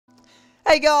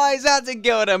Hey guys, how's it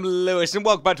going? I'm Lewis and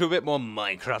welcome back to a bit more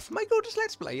Minecraft. My gorgeous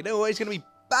Let's Play. You know what, it's going to be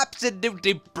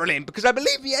absolutely brilliant because I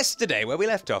believe yesterday where we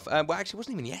left off, well actually it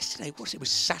wasn't even yesterday, was it? It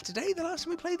was Saturday the last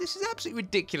time we played. This is absolutely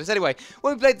ridiculous. Anyway,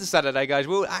 when we played the Saturday, guys,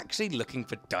 we were actually looking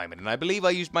for diamond and I believe I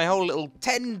used my whole little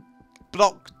 10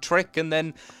 block trick and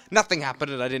then nothing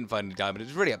happened and I didn't find any diamond. It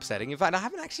was really upsetting. In fact, I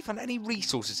haven't actually found any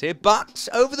resources here, but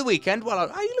over the weekend, well,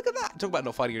 hey, look at that. Talk about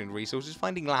not finding any resources.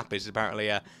 Finding lapis is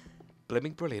apparently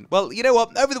blooming brilliant. Well, you know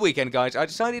what? Over the weekend, guys, I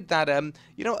decided that,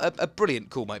 you know, a brilliant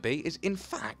call might be is, in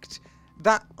fact,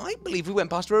 that I believe we went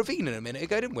past a ravine a minute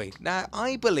ago, didn't we? Now,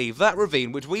 I believe that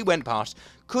ravine, which we went past,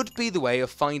 could be the way of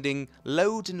finding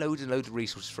loads and loads and loads of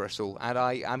resources for us all. And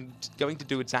I am going to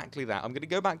do exactly that. I'm going to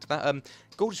go back to that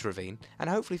gorgeous ravine, and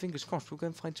hopefully, fingers crossed, we'll go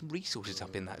and find some resources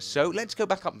up in that. So, let's go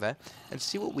back up there and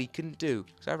see what we can do.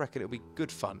 Because I reckon it'll be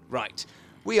good fun. Right.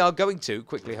 We are going to,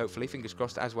 quickly, hopefully, fingers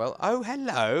crossed as well. Oh,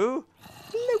 hello.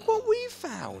 Look what we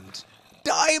found.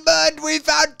 Diamond! We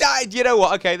found diamond! You know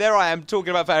what? Okay, there I am, talking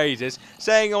about for ages,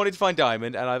 saying I wanted to find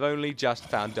diamond, and I've only just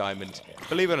found diamond.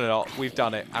 Believe it or not, we've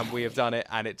done it, and we have done it,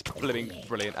 and it's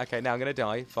brilliant. Okay, now I'm going to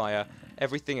die via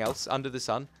everything else under the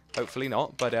sun. Hopefully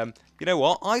not, but you know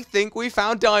what? I think we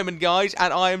found diamond, guys,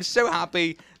 and I am so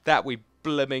happy that we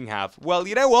blimming have. Well,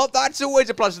 you know what? That's always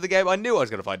a plus of the game. I knew I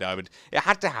was going to find diamond. It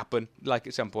had to happen, like,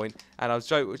 at some point, and I was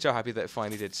so happy that it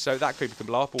finally did. So that creeper can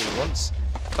blow up all at once.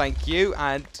 Thank you,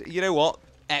 and you know what?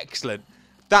 Excellent.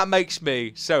 That makes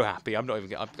me so happy. I'm not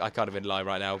even, I can't even lie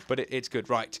right now, but it's good.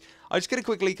 Right. I'm just going to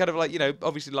quickly kind of, like, you know,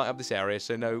 obviously light up this area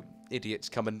so no idiots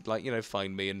come and, like, you know,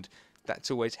 find me, and that's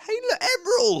always, hey, look,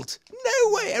 emerald!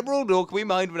 No way, emerald, or can we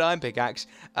mine with an iron pickaxe?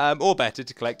 Or better,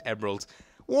 to collect emeralds.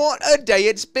 What a day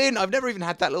it's been! I've never even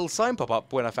had that little sign pop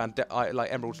up when I found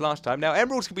like emeralds last time. Now,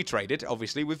 emeralds can be traded,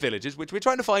 obviously, with villagers, which we're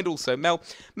trying to find also. Now,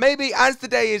 maybe as the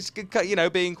day is, you know,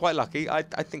 being quite lucky, I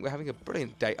think we're having a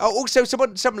brilliant day. Oh, also,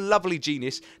 some lovely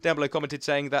genius down below commented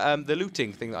saying that the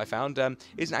looting thing that I found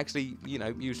isn't actually, you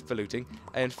know, used for looting.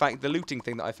 In fact, the looting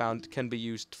thing that I found can be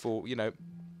used for, you know...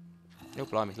 Oh,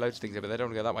 blimey, loads of things over there. Don't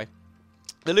want to go that way.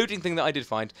 The looting thing that I did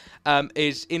find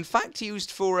is, in fact,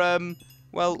 used for...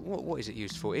 well, what is it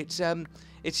used for?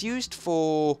 It's used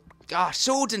for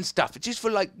swords and stuff. It's used for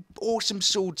like awesome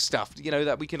sword stuff, you know,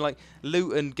 that we can like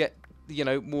loot and get, you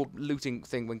know, more looting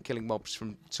thing when killing mobs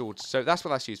from swords. So that's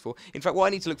what that's used for. In fact, what I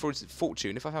need to look for is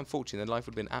fortune. If I found fortune, then life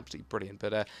would have been absolutely brilliant.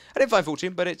 But I didn't find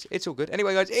fortune, but it's all good.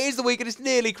 Anyway, guys, it is the weekend. It's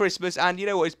nearly Christmas, and you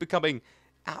know what? It's becoming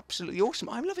absolutely awesome.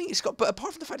 I'm loving it. But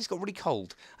apart from the fact it's got really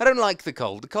cold, I don't like the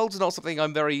cold. The cold's not something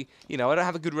I'm very, you know, I don't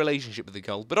have a good relationship with the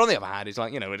cold. But on the other hand, it's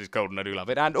like, you know, it is cold and I do love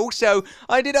it. And also,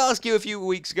 I did ask you a few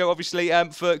weeks ago, obviously,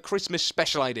 for Christmas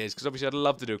special ideas, because obviously I'd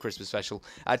love to do a Christmas special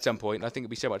at some point. I think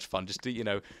it'd be so much fun just to, you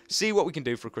know, see what we can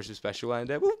do for a Christmas special, and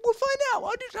we'll find out.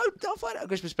 I'll find out a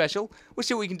Christmas special. We'll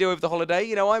see what we can do over the holiday.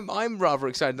 You know, I'm rather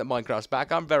excited that Minecraft's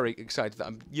back. I'm very excited that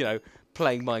I'm, you know,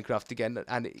 playing Minecraft again,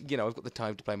 and you know, I've got the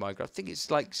time to play Minecraft. I think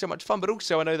it's like so much fun, but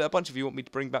also I know that a bunch of you want me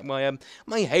to bring back my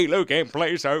my Halo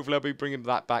gameplay, so hopefully I'll be bringing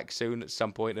that back soon at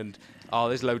some point. And oh,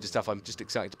 there's loads of stuff I'm just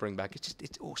excited to bring back.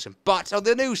 It's awesome. But on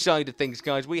the new side of things,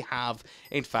 guys, we have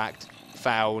in fact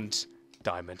found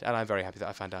diamond, and I'm very happy that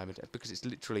I found diamond because it's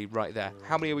literally right there.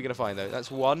 How many are we going to find though?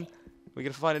 That's one. Are we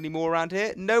going to find any more around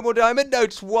here? No more diamond. No,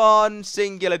 it's one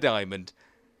singular diamond.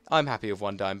 I'm happy with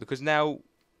one diamond because now.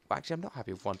 Actually, I'm not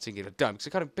happy with one singular diamond,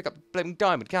 because I can't pick up a blaming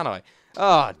diamond, can I?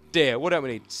 Oh, dear. What don't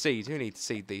we need? Seed. Who needs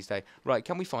seed these days? Right,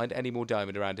 can we find any more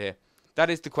diamond around here? That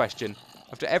is the question.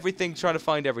 After everything, trying to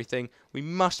find everything, we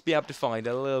must be able to find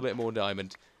a little bit more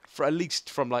diamond. For at least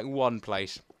from, like, one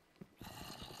place.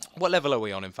 What level are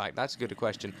we on, in fact? That's a good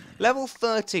question. Level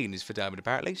 13 is for diamond,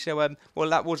 apparently. So, well,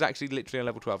 that was actually literally on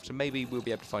level 12, so maybe we'll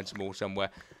be able to find some more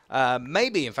somewhere.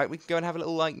 Maybe, in fact, we can go and have a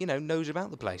little, like, you know, nose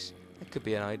about the place. That could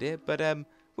be an idea, but,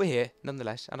 we're here,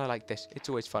 nonetheless, and I like this. It's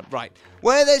always fun. Right.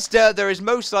 Where there's dirt, there is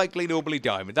most likely normally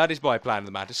diamond. That is my plan of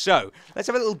the matter. So, let's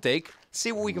have a little dig,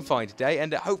 see what we can find today,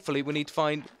 and hopefully we need to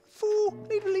find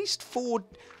at least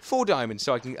four diamonds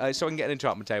so I can get an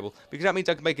enchantment table, because that means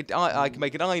I can make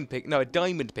a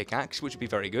diamond pickaxe, which would be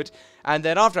very good. And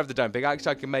then after I have the diamond pickaxe,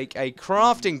 I can make a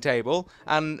crafting table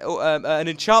and an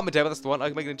enchantment table. That's the one. I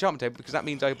can make an enchantment table because that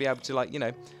means I'll be able to, like, you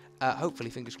know, hopefully,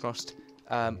 fingers crossed.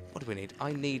 What do we need?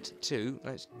 I need to...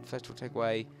 Let's first of all take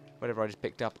away whatever I just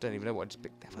picked up. I don't even know what I just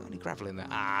picked up. Have I got any gravel in there?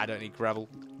 I don't need gravel.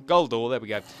 Gold ore, there we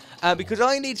go. Because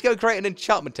I need to go create an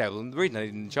enchantment table. And the reason I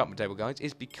need an enchantment table, guys,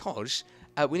 is because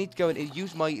we need to go and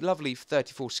use my lovely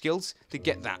 34 skills to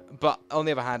get that. But on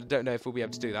the other hand, I don't know if we'll be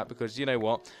able to do that because, you know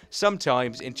what?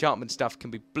 Sometimes enchantment stuff can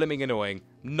be blimming annoying.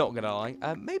 Not going to lie.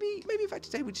 Maybe in fact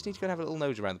today we just need to go and have a little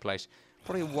nose around the place.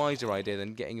 Probably a wiser idea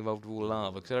than getting involved with all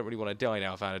lava, because I don't really want to die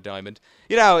now I found a diamond.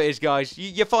 You know how it is, guys.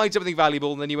 You find something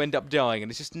valuable, and then you end up dying,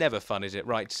 and it's just never fun, is it?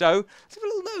 Right, so, let's have a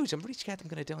little nose. I'm really scared I'm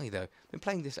going to die, though.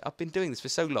 I've been doing this for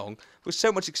so long, with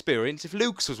so much experience. If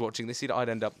Luke's was watching this, I'd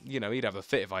end up, you know, he'd have a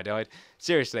fit if I died.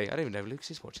 Seriously, I don't even know if Luke's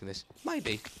is watching this.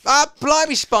 Maybe. Ah,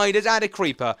 blimey spiders and a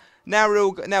creeper. Now we're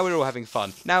all having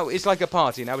fun. Now, it's like a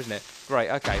party now, isn't it?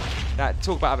 Great, okay. Now,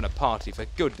 talk about having a party, for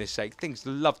goodness sake. Things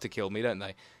love to kill me, don't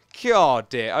they? God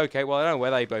dear. Okay, well, I don't know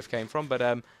where they both came from,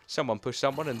 but someone pushed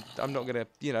someone, and I'm not gonna,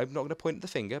 you know, not gonna point the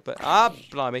finger. But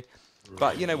blimey.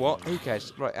 But you know what? Who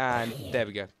cares? Right, and there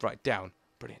we go. Right, down.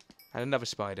 Brilliant. And another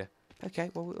spider.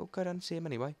 Okay, well, we'll go down and see him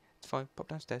anyway. It's fine. Pop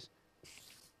downstairs.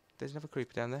 There's another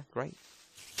creeper down there. Great.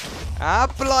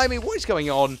 Blimey, what is going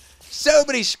on? So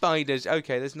many spiders.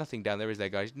 Okay, there's nothing down there, is there,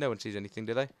 guys? No one sees anything,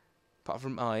 do they? Apart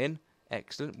from iron.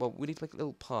 Excellent. Well, we need to make a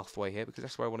little pathway here because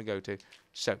that's where I want to go to.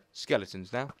 So,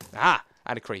 skeletons now.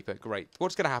 And a creeper. Great.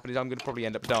 What's going to happen is I'm going to probably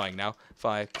end up dying now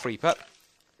via creeper.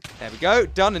 There we go.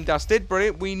 Done and dusted.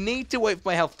 Brilliant. We need to wait for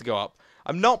my health to go up.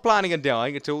 I'm not planning on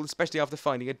dying at all, especially after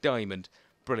finding a diamond.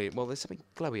 Brilliant. Well, there's something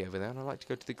glowy over there, and I like to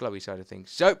go to the glowy side of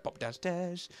things. So, pop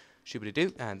downstairs.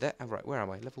 Shoobity-doo. And there. Right, where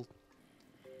am I? Level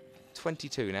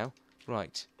 22 now.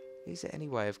 Right. Is there any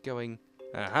way of going...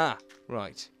 Aha.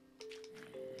 Right.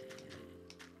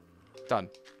 Done.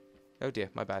 Oh dear,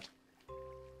 my bad.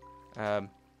 There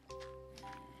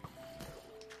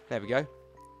we go.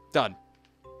 Done.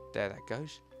 There that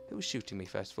goes. Who was shooting me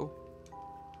first of all?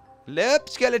 Look,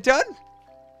 skeleton!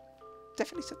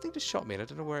 Definitely something just shot me and I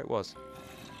don't know where it was.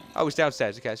 Oh, it's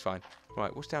downstairs. Okay, it's fine.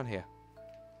 Right, what's down here?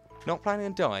 Not planning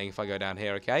on dying if I go down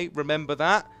here, okay? Remember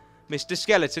that. Mr.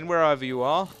 Skeleton, wherever you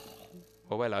are.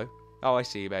 Oh, hello. Oh, I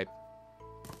see you, babe.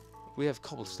 We have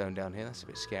cobblestone down here. That's a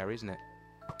bit scary, isn't it?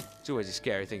 It's always a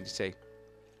scary thing to see.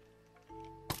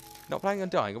 Not planning on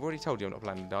dying. I've already told you I'm not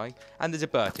planning on dying. And there's a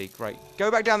Bertie. Great. Go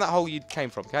back down that hole you came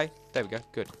from, okay? There we go.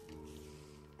 Good.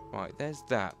 Right, there's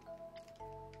that.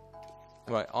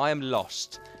 Right, I am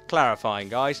lost. Clarifying,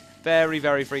 guys. Very,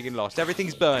 very freaking lost.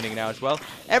 Everything's burning now as well.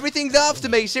 Everything's after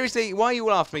me. Seriously, why are you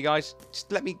all after me, guys?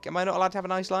 Just let me... Am I not allowed to have a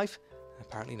nice life?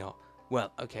 Apparently not.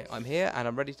 Well, okay, I'm here and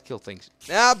I'm ready to kill things.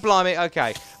 Blimey,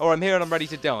 okay. Or I'm here and I'm ready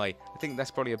to die. I think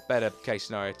that's probably a better case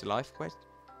scenario to life. Where's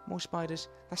more spiders?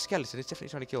 That skeleton is definitely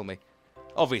trying to kill me.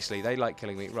 Obviously, they like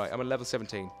killing me. Right, I'm at level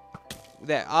 17.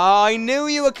 There. I knew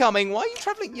you were coming. Why are you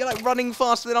travelling? You're like running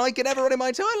faster than I could ever run in my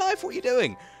entire life. What are you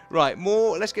doing? Right,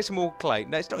 more. Let's get some more clay.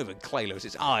 No, it's not even clay, Lewis.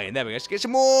 It's iron. There we go. Let's get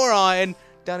some more iron.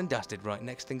 Done and dusted. Right,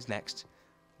 next thing's next.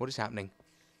 What is happening?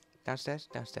 Downstairs?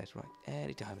 Downstairs. Right.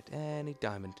 Any diamond. Any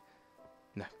diamond.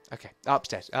 No. Okay.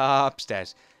 Upstairs.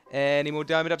 Upstairs. Any more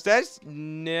diamond upstairs?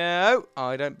 No.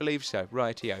 I don't believe so.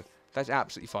 Rightio. That's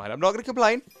absolutely fine. I'm not going to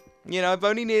complain. You know, I've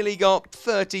only nearly got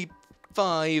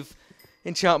 35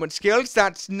 enchantment skills.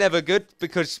 That's never good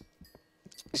because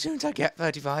as soon as I get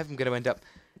 35, I'm going to end up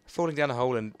falling down a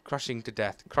hole and crushing to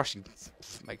death. Crushing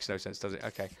makes no sense, does it?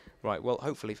 Okay. Right. Well,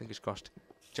 hopefully, fingers crossed.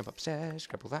 Jump upstairs.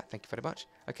 Grab all that. Thank you very much.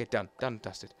 Okay. Done. Done.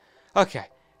 Dusted. Okay.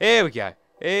 Here we go.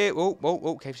 Here.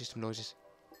 Oh, cave system noises.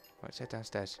 Right, let's head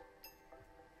downstairs.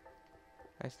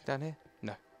 Anything down here?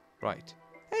 No. Right.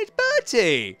 Hey, it's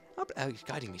Bertie! Oh, he's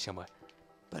guiding me somewhere.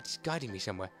 Bertie's guiding me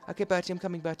somewhere. Okay, Bertie, I'm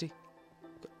coming, Bertie.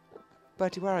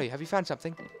 Bertie, where are you? Have you found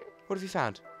something? What have you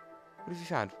found? What have you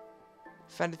found?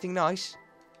 Found anything nice?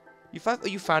 You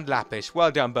found lapis. Well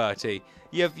done, Bertie.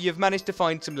 You've managed to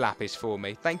find some lapis for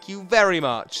me. Thank you very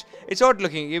much. It's odd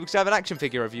looking at you because I have an action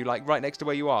figure of you, like, right next to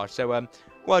where you are. So,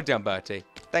 well done, Bertie.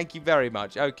 Thank you very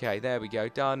much. Okay, there we go.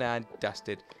 Done and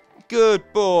dusted. Good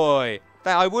boy.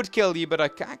 I would kill you, but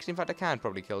actually, in fact, I can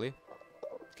probably kill you.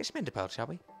 Let's get some ender pearls, shall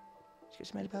we? Let's get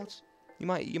some ender pearls. You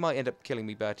might end up killing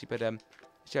me, Bertie, but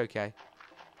it's okay.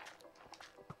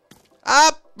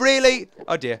 Really?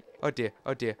 Oh dear. Oh dear.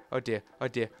 Oh dear. Oh dear. Oh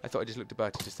dear. I thought I just looked at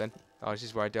Bertie just then. Oh, this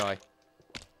is where I die.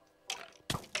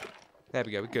 There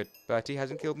we go. We're good. Bertie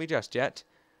hasn't killed me just yet.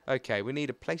 Okay, we need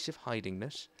a place of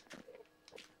hidingness.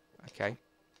 Okay.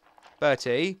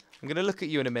 Bertie, I'm going to look at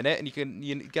you in a minute, and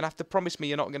you're going to have to promise me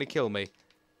you're not going to kill me.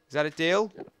 Is that a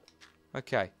deal?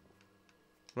 Okay.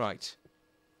 Right.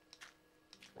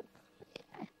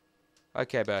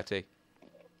 Okay, Bertie.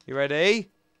 You ready?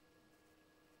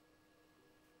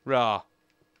 Rah.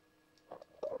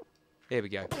 Here we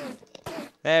go.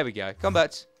 There we go. Come,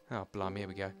 Bert. Oh, blimey, here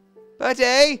we go.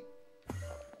 Bertie!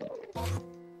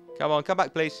 Come on, come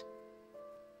back, please.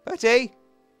 Bertie!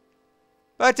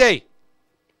 Bertie!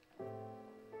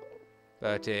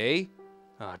 Bertie?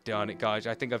 Oh, darn it, guys.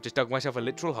 I think I've just dug myself a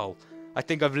literal hole. I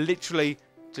think I've literally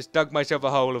just dug myself a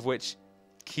hole of which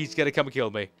he's going to come and kill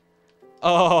me.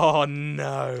 Oh,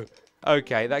 no.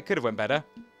 Okay, that could have went better.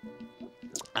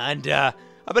 And I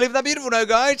believe that beautiful note,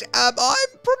 guys. I'm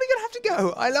probably gonna have to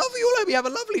go. I love you all. Hope you have a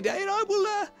lovely day, and I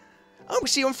will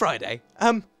see you on Friday.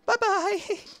 Bye bye.